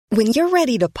When you're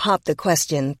ready to pop the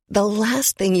question, the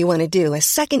last thing you want to do is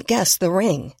second-guess the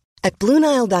ring. At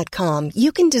BlueNile.com,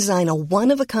 you can design a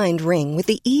one-of-a-kind ring with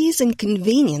the ease and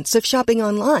convenience of shopping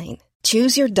online.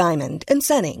 Choose your diamond and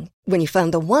setting. When you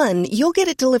find the one, you'll get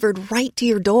it delivered right to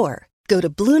your door. Go to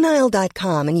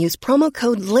BlueNile.com and use promo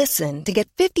code LISTEN to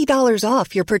get $50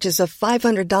 off your purchase of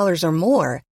 $500 or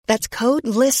more. That's code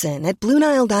LISTEN at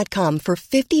BlueNile.com for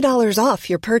 $50 off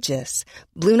your purchase.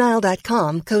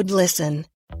 BlueNile.com, code LISTEN.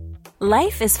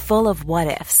 Life is full of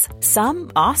what-ifs.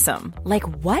 Some awesome, like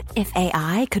what if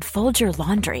AI could fold your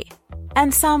laundry?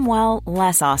 And some, well,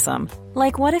 less awesome,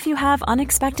 like what if you have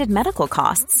unexpected medical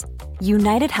costs?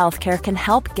 United Healthcare can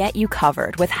help get you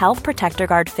covered with Health Protector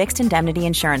Guard fixed indemnity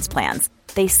insurance plans.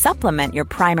 They supplement your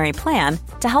primary plan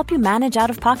to help you manage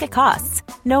out-of-pocket costs.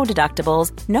 No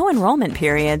deductibles, no enrollment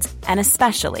periods, and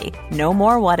especially no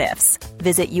more what-ifs.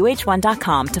 Visit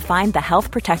uh1.com to find the Health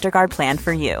Protector Guard plan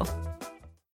for you.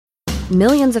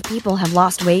 Millions of people have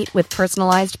lost weight with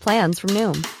personalized plans from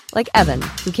Noom. Like Evan,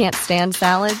 who can't stand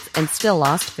salads and still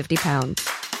lost 50 pounds.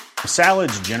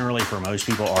 Salads generally for most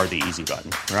people are the easy button,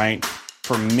 right?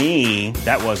 For me,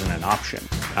 that wasn't an option.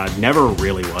 I never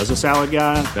really was a salad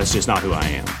guy. That's just not who I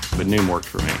am. But Noom worked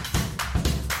for me.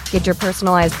 Get your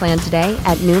personalized plan today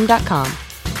at Noom.com.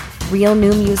 Real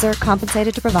Noom user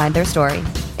compensated to provide their story.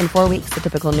 In 4 weeks, the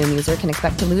typical Noom user can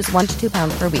expect to lose 1 to 2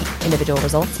 pounds per week. Individual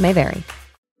results may vary.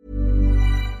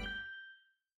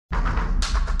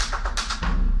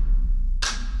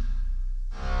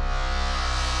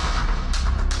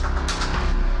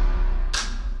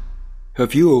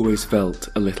 Have you always felt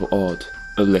a little odd,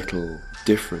 a little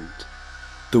different?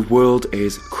 The world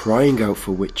is crying out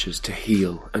for witches to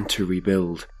heal and to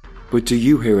rebuild, but do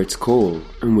you hear its call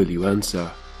and will you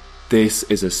answer? This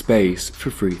is a space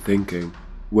for free thinking,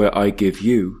 where I give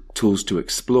you tools to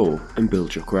explore and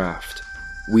build your craft.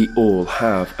 We all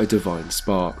have a divine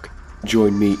spark.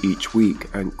 Join me each week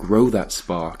and grow that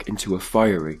spark into a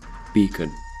fiery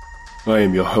beacon. I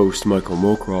am your host, Michael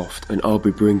Moorcroft, and I'll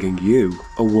be bringing you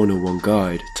a 101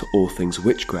 guide to all things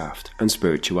witchcraft and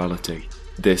spirituality.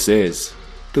 This is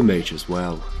The Mage's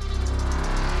Well.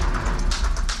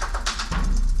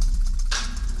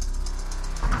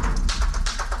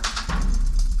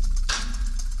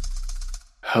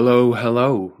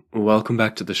 Hello, welcome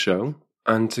back to the show.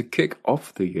 And to kick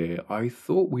off the year, I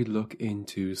thought we'd look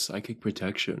into psychic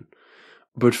protection.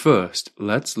 But first,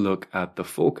 let's look at the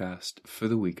forecast for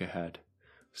the week ahead.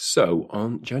 So,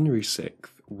 on January 6th,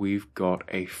 we've got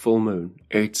a full moon.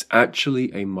 It's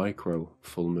actually a micro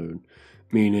full moon,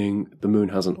 meaning the moon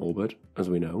has an orbit, as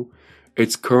we know.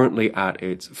 It's currently at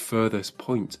its furthest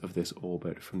point of this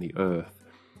orbit from the Earth,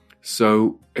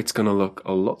 so it's going to look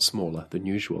a lot smaller than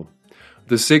usual.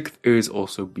 The 6th is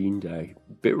also Bean Day,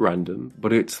 bit random,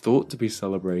 but it's thought to be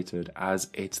celebrated as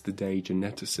it's the day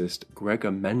geneticist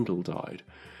Gregor Mendel died.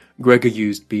 Gregor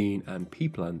used bean and pea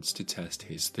plants to test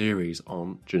his theories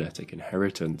on genetic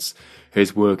inheritance.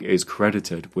 His work is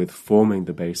credited with forming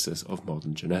the basis of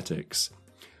modern genetics.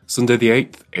 Sunday the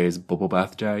 8th is Bubble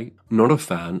Bath Day. Not a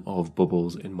fan of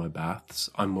bubbles in my baths,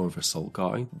 I'm more of a salt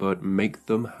guy, but make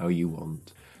them how you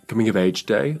want. Coming of Age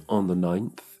Day on the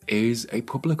 9th is a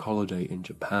public holiday in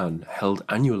Japan, held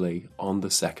annually on the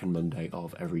second Monday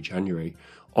of every January,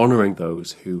 honouring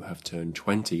those who have turned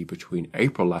 20 between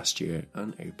April last year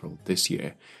and April this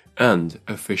year, and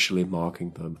officially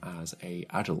marking them as an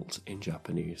adult in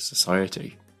Japanese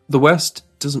society. The West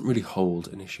doesn't really hold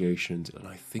initiations, and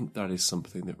I think that is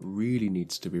something that really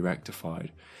needs to be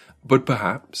rectified, but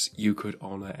perhaps you could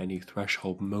honour any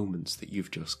threshold moments that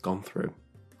you've just gone through.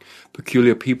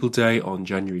 Peculiar People Day on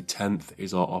January 10th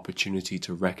is our opportunity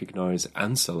to recognise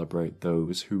and celebrate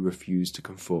those who refuse to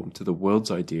conform to the world's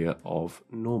idea of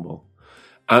normal.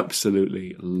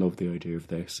 Absolutely love the idea of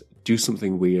this. Do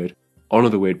something weird, honour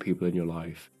the weird people in your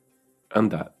life, and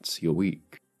that's your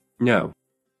week. Now,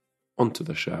 onto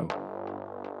the show.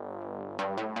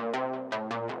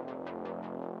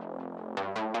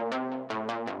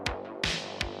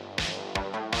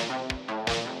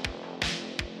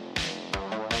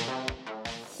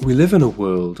 We live in a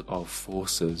world of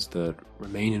forces that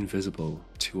remain invisible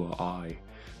to our eye,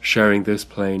 sharing this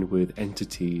plane with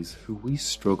entities who we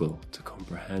struggle to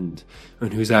comprehend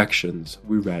and whose actions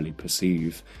we rarely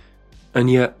perceive.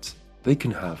 And yet, they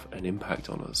can have an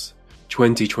impact on us.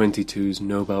 2022's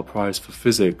Nobel Prize for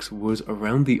Physics was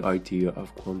around the idea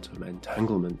of quantum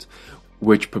entanglement,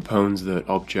 which propounds that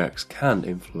objects can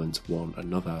influence one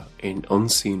another in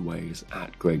unseen ways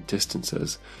at great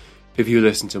distances. If you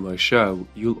listen to my show,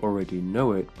 you'll already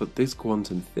know it, but this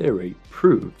quantum theory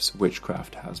proves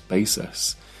witchcraft has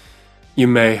basis. You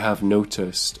may have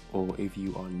noticed, or if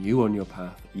you are new on your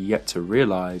path, yet to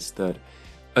realize that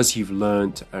as you've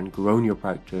learnt and grown your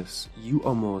practice, you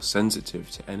are more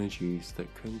sensitive to energies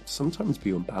that can sometimes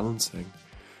be unbalancing.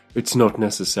 It's not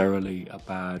necessarily a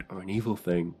bad or an evil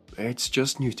thing, it's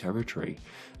just new territory.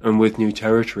 And with new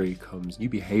territory comes new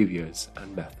behaviours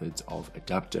and methods of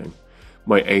adapting.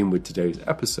 My aim with today's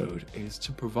episode is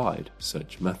to provide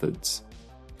such methods.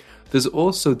 There's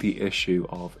also the issue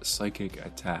of psychic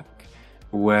attack,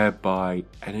 whereby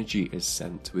energy is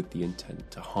sent with the intent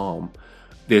to harm.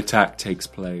 The attack takes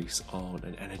place on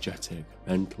an energetic,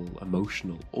 mental,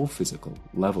 emotional, or physical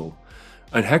level.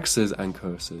 And hexes and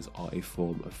curses are a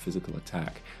form of physical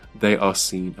attack. They are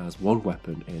seen as one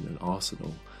weapon in an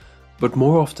arsenal. But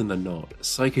more often than not,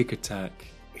 psychic attack,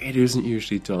 it isn't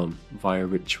usually done via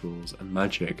rituals and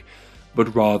magic,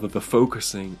 but rather the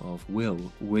focusing of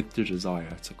will with the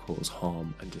desire to cause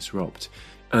harm and disrupt.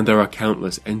 And there are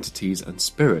countless entities and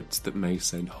spirits that may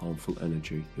send harmful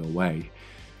energy your way.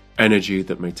 Energy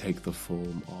that may take the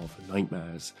form of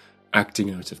nightmares,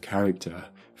 acting out of character,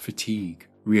 fatigue,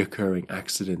 reoccurring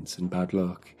accidents and bad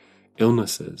luck,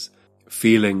 illnesses,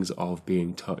 feelings of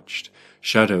being touched,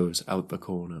 shadows out the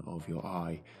corner of your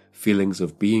eye, feelings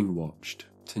of being watched,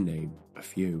 to name a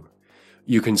few.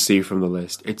 You can see from the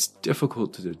list it's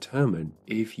difficult to determine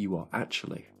if you are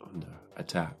actually under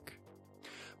attack.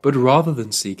 But rather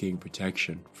than seeking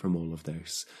protection from all of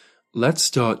this, let's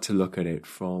start to look at it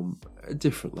from a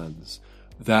different lens,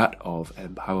 that of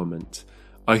empowerment.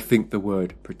 I think the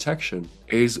word protection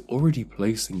is already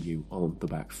placing you on the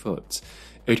back foot.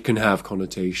 It can have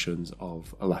connotations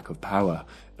of a lack of power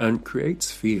and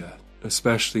creates fear,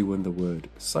 especially when the word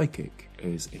psychic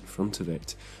is in front of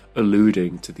it,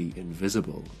 alluding to the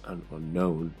invisible and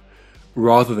unknown.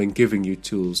 Rather than giving you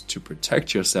tools to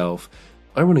protect yourself,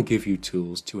 I want to give you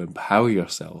tools to empower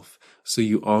yourself so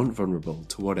you aren't vulnerable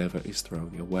to whatever is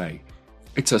thrown your way.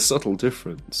 It's a subtle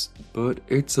difference, but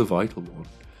it's a vital one.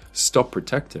 Stop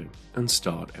protecting and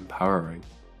start empowering.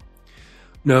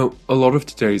 Now, a lot of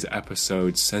today's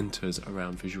episode centers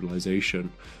around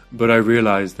visualization, but I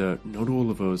realize that not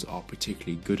all of us are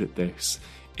particularly good at this.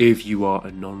 If you are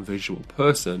a non-visual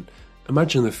person,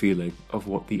 imagine the feeling of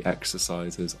what the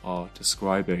exercises are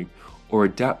describing, or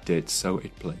adapt it so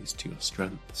it plays to your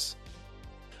strengths.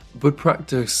 But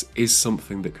practice is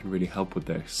something that can really help with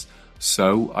this.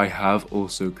 So I have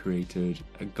also created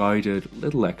a guided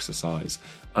little exercise,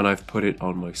 and I've put it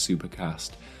on my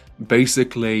Supercast.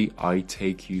 Basically, I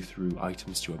take you through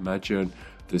items to imagine.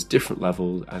 There's different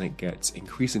levels, and it gets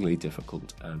increasingly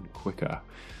difficult and quicker.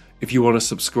 If you want to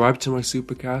subscribe to my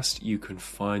Supercast, you can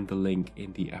find the link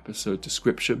in the episode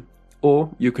description,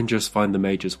 or you can just find the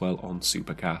page as well on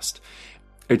Supercast.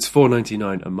 It's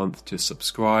 $4.99 a month to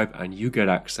subscribe, and you get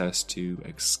access to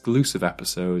exclusive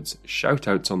episodes,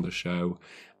 shout-outs on the show,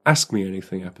 Ask Me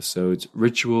Anything episodes,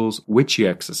 rituals, witchy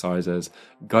exercises,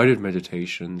 guided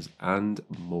meditations, and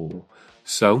more.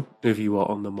 So, if you are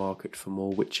on the market for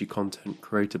more witchy content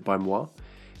created by moi,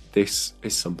 this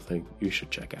is something you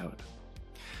should check out.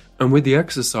 And with the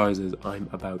exercises I'm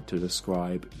about to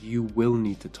describe, you will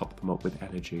need to top them up with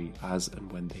energy as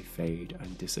and when they fade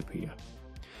and disappear.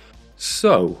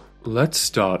 So, let's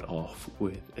start off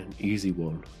with an easy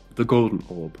one, the golden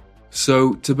orb.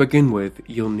 So, to begin with,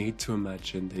 you'll need to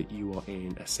imagine that you are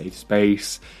in a safe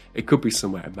space. It could be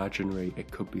somewhere imaginary,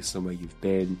 it could be somewhere you've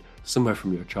been, somewhere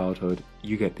from your childhood,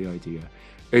 you get the idea.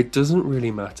 It doesn't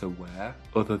really matter where,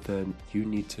 other than you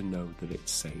need to know that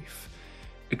it's safe.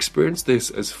 Experience this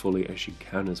as fully as you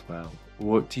can as well.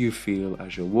 What do you feel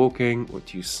as you're walking? What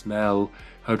do you smell?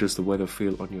 How does the weather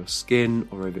feel on your skin?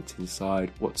 Or if it's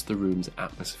inside, what's the room's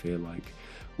atmosphere like?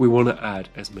 We want to add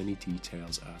as many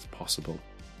details as possible.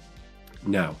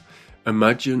 Now,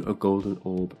 imagine a golden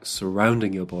orb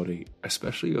surrounding your body,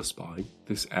 especially your spine.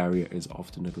 This area is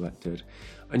often neglected.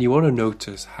 And you want to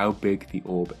notice how big the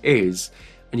orb is,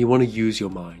 and you want to use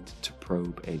your mind to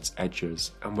probe its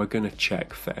edges. And we're going to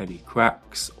check for any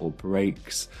cracks or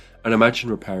breaks, and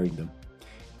imagine repairing them.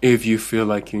 If you feel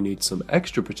like you need some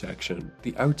extra protection,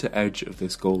 the outer edge of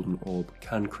this golden orb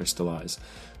can crystallize.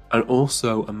 And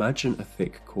also imagine a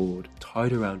thick cord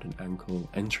tied around an ankle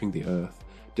entering the earth,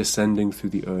 descending through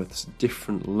the earth's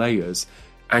different layers,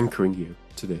 anchoring you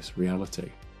to this reality.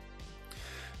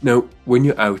 Now, when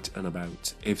you're out and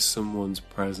about, if someone's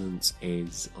presence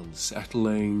is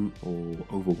unsettling or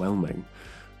overwhelming,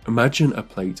 imagine a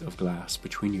plate of glass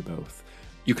between you both.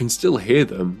 You can still hear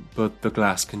them, but the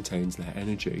glass contains their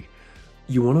energy.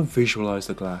 You want to visualize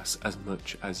the glass as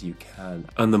much as you can,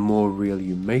 and the more real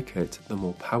you make it, the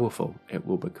more powerful it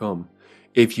will become.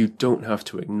 If you don't have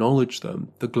to acknowledge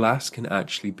them, the glass can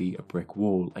actually be a brick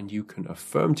wall, and you can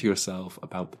affirm to yourself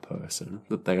about the person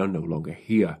that they are no longer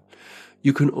here.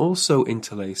 You can also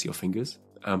interlace your fingers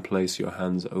and place your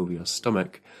hands over your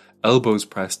stomach, elbows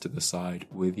pressed to the side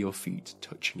with your feet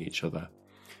touching each other.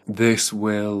 This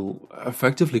will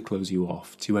effectively close you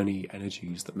off to any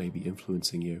energies that may be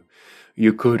influencing you.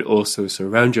 You could also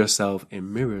surround yourself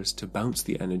in mirrors to bounce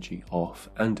the energy off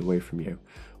and away from you.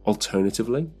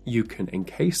 Alternatively, you can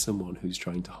encase someone who's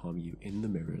trying to harm you in the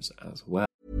mirrors as well.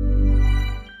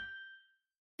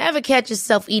 Ever catch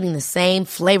yourself eating the same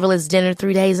flavorless dinner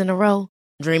 3 days in a row?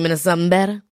 Dreaming of something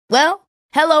better? Well,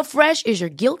 HelloFresh is your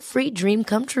guilt-free dream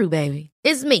come true, baby.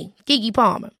 It's me, Keke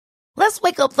Palmer. Let's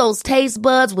wake up those taste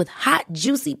buds with hot,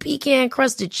 juicy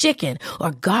pecan-crusted chicken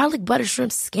or garlic butter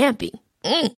shrimp scampi.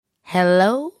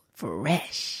 Hello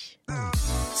Fresh.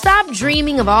 Stop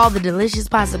dreaming of all the delicious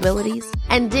possibilities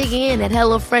and dig in at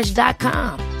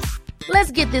HelloFresh.com.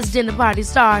 Let's get this dinner party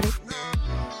started.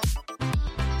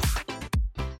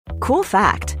 Cool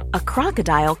fact, a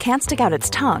crocodile can't stick out its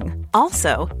tongue.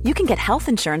 Also, you can get health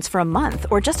insurance for a month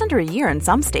or just under a year in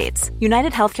some states.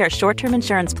 United Healthcare short-term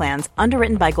insurance plans,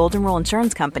 underwritten by Golden Rule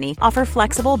Insurance Company, offer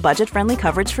flexible, budget-friendly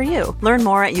coverage for you. Learn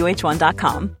more at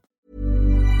uh1.com.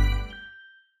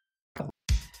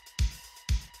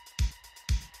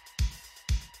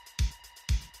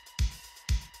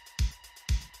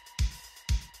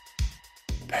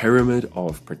 Pyramid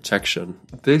of Protection.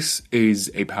 This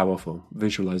is a powerful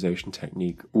visualization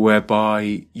technique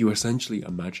whereby you essentially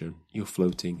imagine you're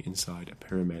floating inside a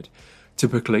pyramid.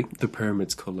 Typically, the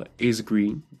pyramid's colour is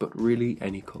green, but really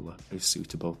any colour is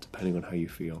suitable depending on how you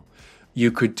feel. You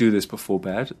could do this before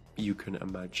bed. You can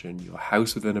imagine your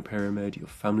house within a pyramid, your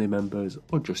family members,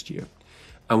 or just you.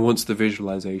 And once the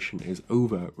visualization is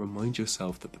over, remind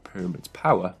yourself that the pyramid's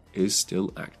power is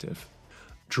still active.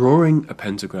 Drawing a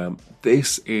pentagram,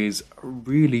 this is a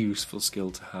really useful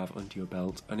skill to have under your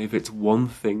belt, and if it's one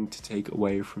thing to take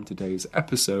away from today's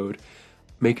episode,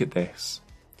 make it this.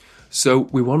 So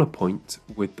we want to point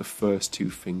with the first two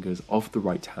fingers of the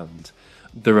right hand.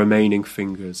 The remaining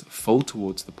fingers fold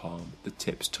towards the palm, the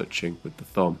tips touching with the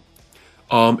thumb.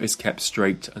 Arm is kept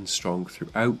straight and strong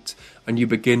throughout, and you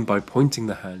begin by pointing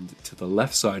the hand to the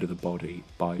left side of the body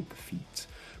by the feet.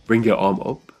 Bring your arm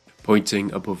up,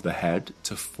 pointing above the head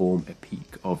to form a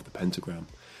peak of the pentagram.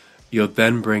 You're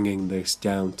then bringing this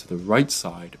down to the right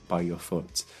side by your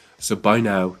foot. So by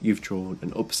now you've drawn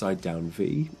an upside down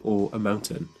V or a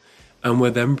mountain. And we're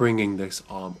then bringing this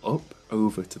arm up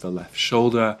over to the left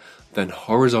shoulder, then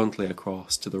horizontally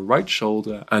across to the right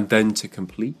shoulder, and then to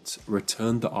complete,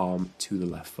 return the arm to the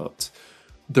left foot.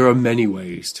 There are many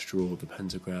ways to draw the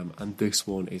pentagram, and this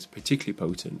one is particularly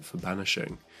potent for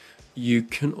banishing. You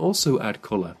can also add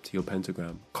colour to your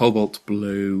pentagram. Cobalt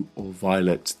blue or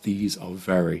violet, these are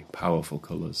very powerful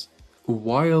colours.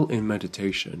 While in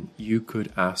meditation, you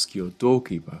could ask your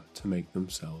doorkeeper to make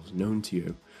themselves known to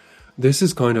you. This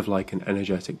is kind of like an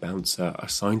energetic bouncer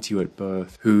assigned to you at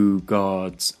birth who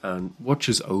guards and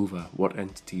watches over what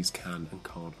entities can and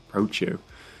can't approach you.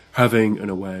 Having an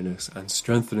awareness and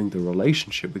strengthening the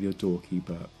relationship with your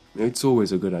doorkeeper, it's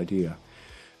always a good idea.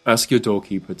 Ask your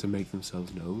doorkeeper to make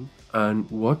themselves known and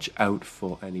watch out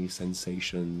for any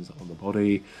sensations on the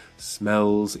body,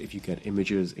 smells. If you get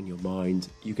images in your mind,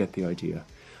 you get the idea.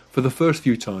 For the first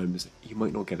few times, you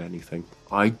might not get anything.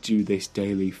 I do this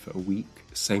daily for a week,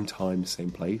 same time, same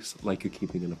place, like you're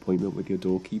keeping an appointment with your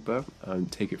doorkeeper,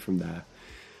 and take it from there.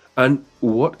 And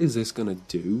what is this going to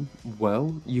do?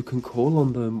 Well, you can call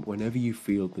on them whenever you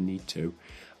feel the need to,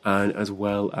 and as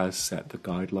well as set the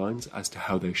guidelines as to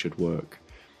how they should work.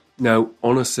 Now,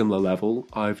 on a similar level,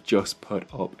 I've just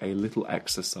put up a little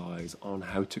exercise on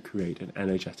how to create an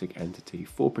energetic entity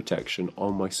for protection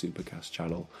on my Supercast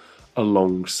channel,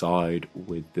 alongside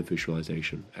with the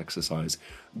visualization exercise.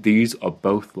 These are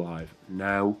both live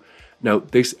now. Now,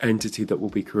 this entity that we'll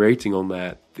be creating on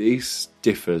there, this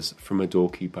differs from a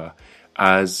doorkeeper,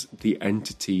 as the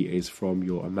entity is from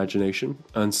your imagination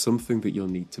and something that you'll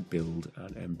need to build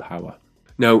and empower.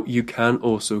 Now, you can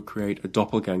also create a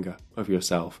doppelganger of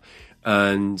yourself,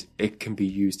 and it can be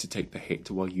used to take the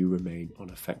hit while you remain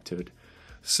unaffected.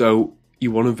 So you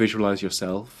want to visualize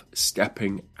yourself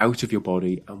stepping out of your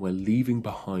body, and we're leaving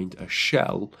behind a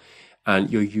shell, and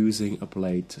you're using a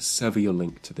blade to sever your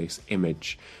link to this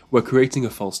image. We're creating a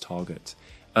false target.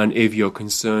 And if you're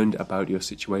concerned about your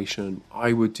situation,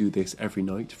 I would do this every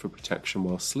night for protection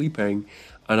while sleeping,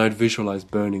 and I'd visualize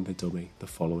burning the dummy the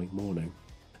following morning.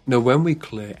 Now, when we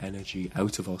clear energy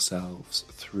out of ourselves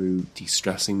through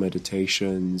de-stressing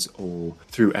meditations or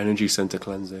through energy center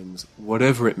cleansings,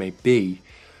 whatever it may be,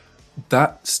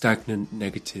 that stagnant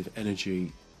negative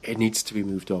energy, it needs to be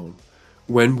moved on.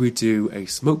 When we do a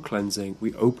smoke cleansing,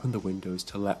 we open the windows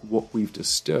to let what we've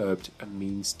disturbed a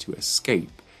means to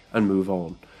escape and move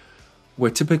on. We're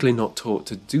typically not taught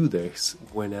to do this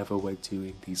whenever we're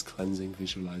doing these cleansing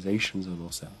visualizations on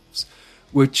ourselves,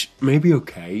 which may be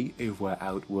okay if we're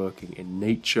out working in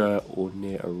nature or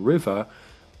near a river,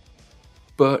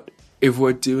 but if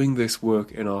we're doing this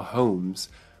work in our homes,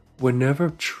 we're never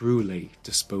truly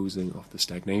disposing of the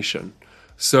stagnation.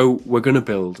 So we're going to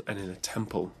build an inner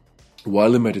temple.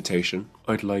 While in meditation,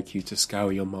 I'd like you to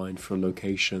scour your mind for a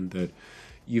location that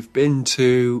you've been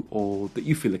to or that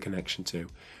you feel a connection to.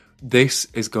 This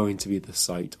is going to be the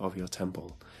site of your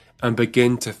temple, and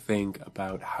begin to think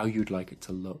about how you'd like it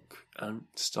to look and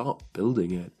start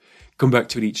building it. Come back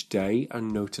to it each day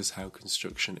and notice how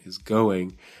construction is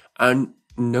going, and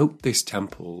note this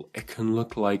temple. It can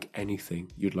look like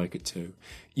anything you'd like it to.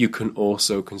 You can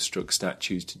also construct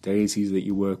statues to deities that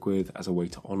you work with as a way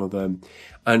to honor them,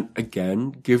 and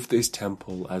again, give this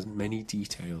temple as many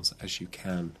details as you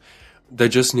can. There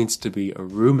just needs to be a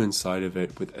room inside of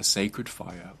it with a sacred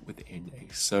fire within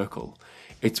a circle.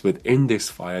 It's within this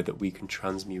fire that we can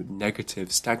transmute negative,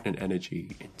 stagnant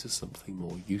energy into something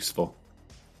more useful.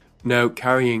 Now,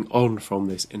 carrying on from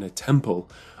this inner temple,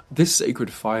 this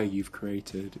sacred fire you've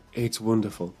created, it's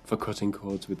wonderful for cutting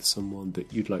cords with someone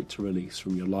that you'd like to release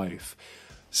from your life.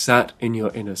 Sat in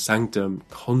your inner sanctum,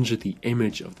 conjure the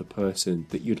image of the person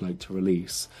that you'd like to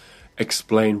release.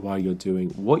 Explain why you're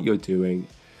doing what you're doing,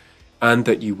 and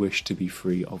that you wish to be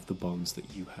free of the bonds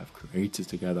that you have created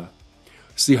together.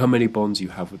 See how many bonds you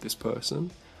have with this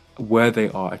person, where they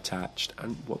are attached,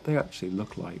 and what they actually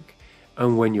look like.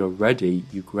 And when you're ready,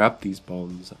 you grab these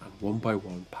bonds and one by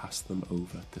one pass them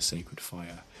over the sacred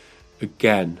fire.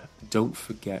 Again, don't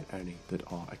forget any that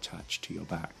are attached to your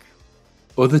back.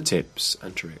 Other tips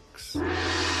and tricks.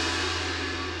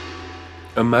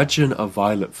 Imagine a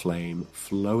violet flame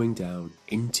flowing down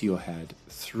into your head,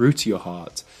 through to your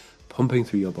heart, pumping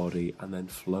through your body, and then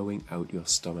flowing out your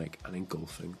stomach and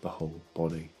engulfing the whole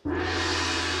body.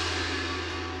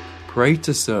 Pray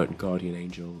to certain guardian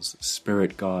angels,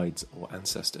 spirit guides, or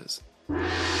ancestors.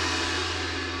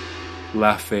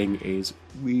 Laughing is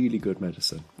really good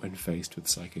medicine when faced with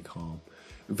psychic harm.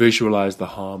 Visualize the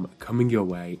harm coming your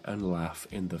way and laugh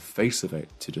in the face of it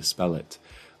to dispel it.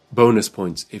 Bonus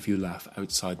points if you laugh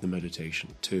outside the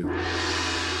meditation too.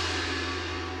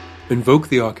 Invoke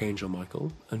the Archangel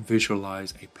Michael and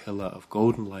visualize a pillar of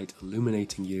golden light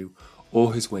illuminating you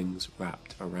or his wings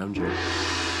wrapped around you.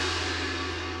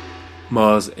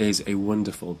 Mars is a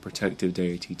wonderful protective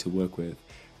deity to work with.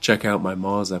 Check out my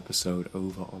Mars episode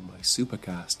over on my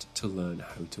Supercast to learn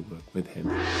how to work with him.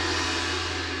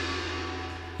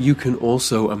 You can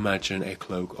also imagine a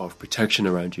cloak of protection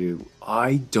around you.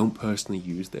 I don't personally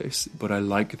use this, but I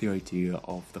like the idea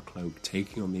of the cloak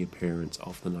taking on the appearance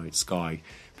of the night sky,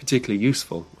 particularly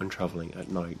useful when travelling at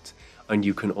night. And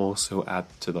you can also add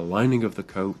to the lining of the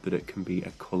coat that it can be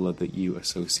a colour that you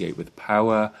associate with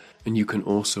power, and you can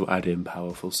also add in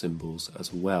powerful symbols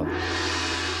as well.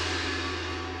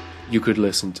 You could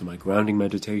listen to my grounding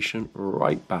meditation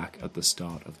right back at the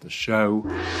start of the show.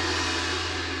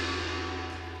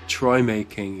 Try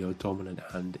making your dominant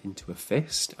hand into a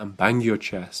fist and bang your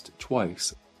chest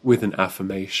twice with an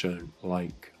affirmation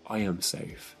like, I am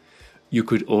safe. You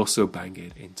could also bang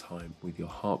it in time with your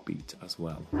heartbeat as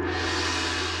well.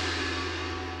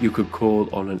 You could call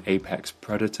on an apex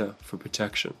predator for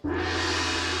protection.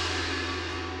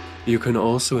 You can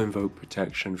also invoke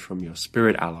protection from your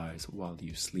spirit allies while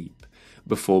you sleep.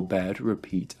 Before bed,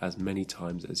 repeat as many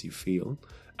times as you feel.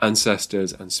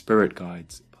 Ancestors and spirit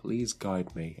guides, please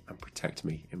guide me and protect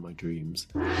me in my dreams.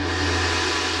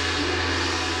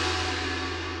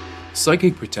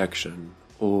 Psychic protection,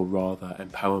 or rather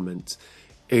empowerment,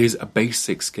 is a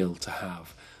basic skill to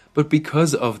have, but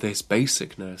because of this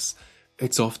basicness,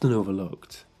 it's often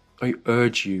overlooked. I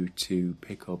urge you to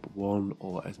pick up one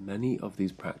or as many of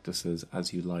these practices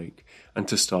as you like, and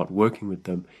to start working with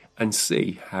them and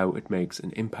see how it makes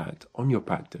an impact on your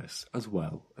practice as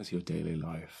well as your daily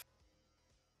life.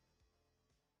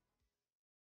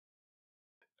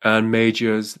 And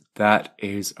majors, that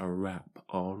is a wrap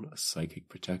on psychic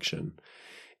protection.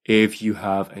 If you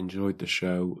have enjoyed the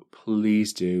show,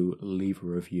 please do leave a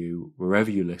review wherever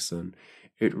you listen.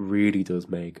 It really does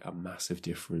make a massive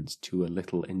difference to a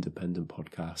little independent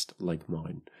podcast like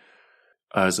mine.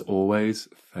 As always,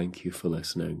 thank you for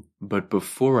listening. But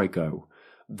before I go,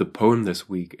 the poem this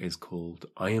week is called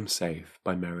I Am Safe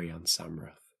by Marianne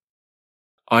Samrath.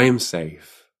 I am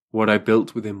safe. What I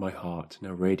built within my heart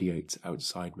now radiates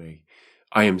outside me.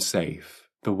 I am safe.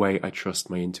 The way I trust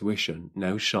my intuition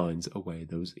now shines away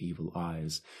those evil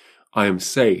eyes. I am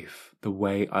safe. The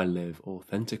way I live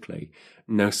authentically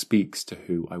now speaks to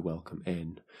who I welcome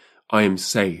in. I am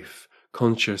safe,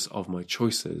 conscious of my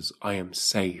choices. I am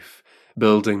safe,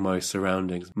 building my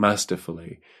surroundings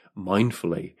masterfully,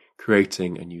 mindfully,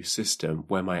 creating a new system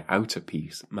where my outer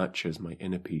peace matches my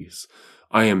inner peace.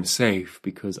 I am safe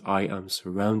because I am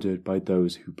surrounded by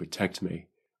those who protect me,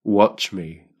 watch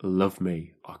me, love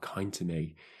me, are kind to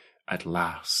me. At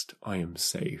last, I am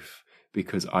safe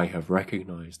because I have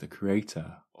recognized the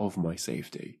creator of my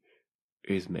safety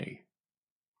is me.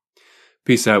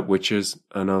 Peace out, witches,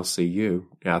 and I'll see you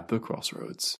at the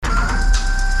crossroads.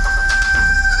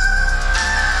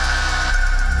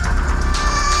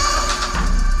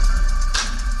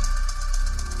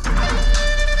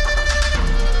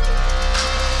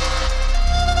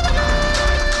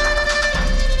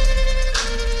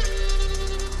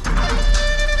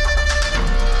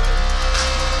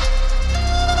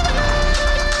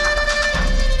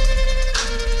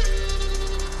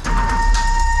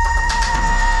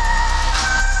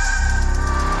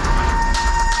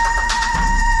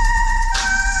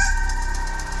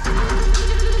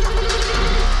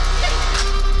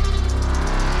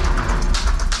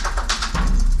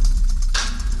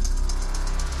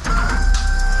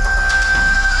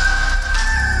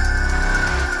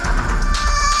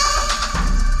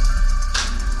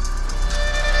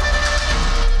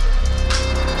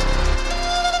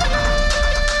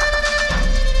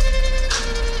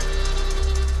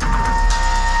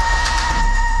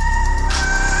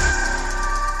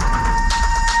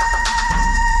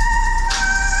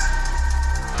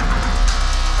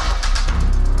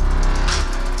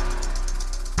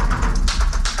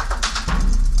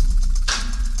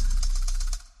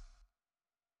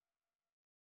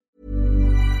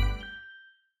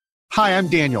 Hi, I'm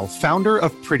Daniel, founder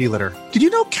of Pretty Litter. Did you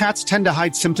know cats tend to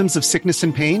hide symptoms of sickness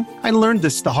and pain? I learned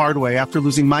this the hard way after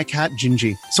losing my cat,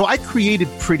 Gingy. So I created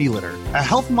Pretty Litter, a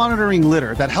health monitoring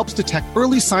litter that helps detect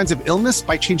early signs of illness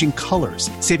by changing colors,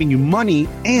 saving you money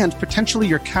and potentially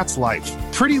your cat's life.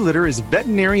 Pretty Litter is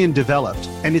veterinarian developed,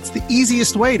 and it's the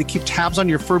easiest way to keep tabs on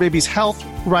your fur baby's health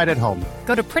right at home.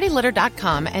 Go to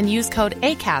prettylitter.com and use code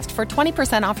ACAST for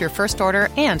 20% off your first order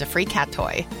and a free cat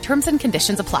toy. Terms and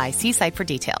conditions apply. See site for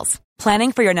details.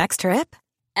 Planning for your next trip?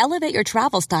 Elevate your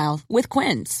travel style with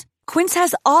Quince. Quince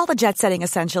has all the jet-setting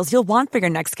essentials you'll want for your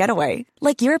next getaway,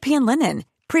 like European linen,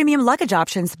 premium luggage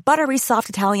options, buttery soft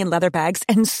Italian leather bags,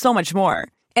 and so much more.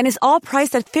 And is all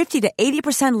priced at 50 to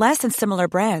 80% less than similar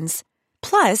brands.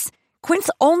 Plus, Quince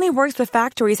only works with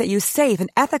factories that use safe and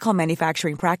ethical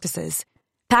manufacturing practices.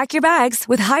 Pack your bags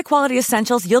with high-quality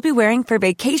essentials you'll be wearing for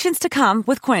vacations to come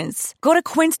with Quince. Go to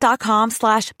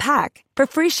quince.com/pack for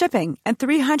free shipping and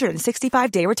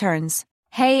 365-day returns.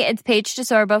 Hey, it's Paige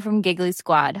DeSorbo from Giggly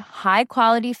Squad. High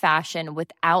quality fashion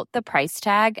without the price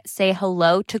tag. Say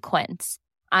hello to Quince.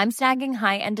 I'm snagging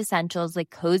high-end essentials like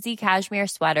cozy cashmere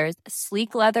sweaters,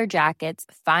 sleek leather jackets,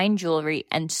 fine jewelry,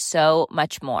 and so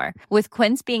much more. With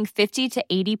Quince being 50 to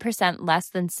 80% less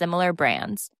than similar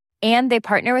brands. And they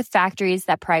partner with factories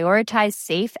that prioritize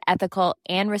safe, ethical,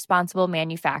 and responsible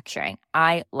manufacturing.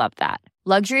 I love that.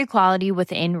 Luxury quality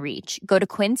within reach. Go to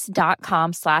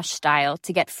quince.com/style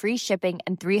to get free shipping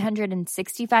and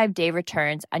 365-day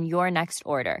returns on your next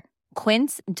order.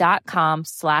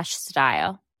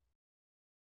 Quince.com/style.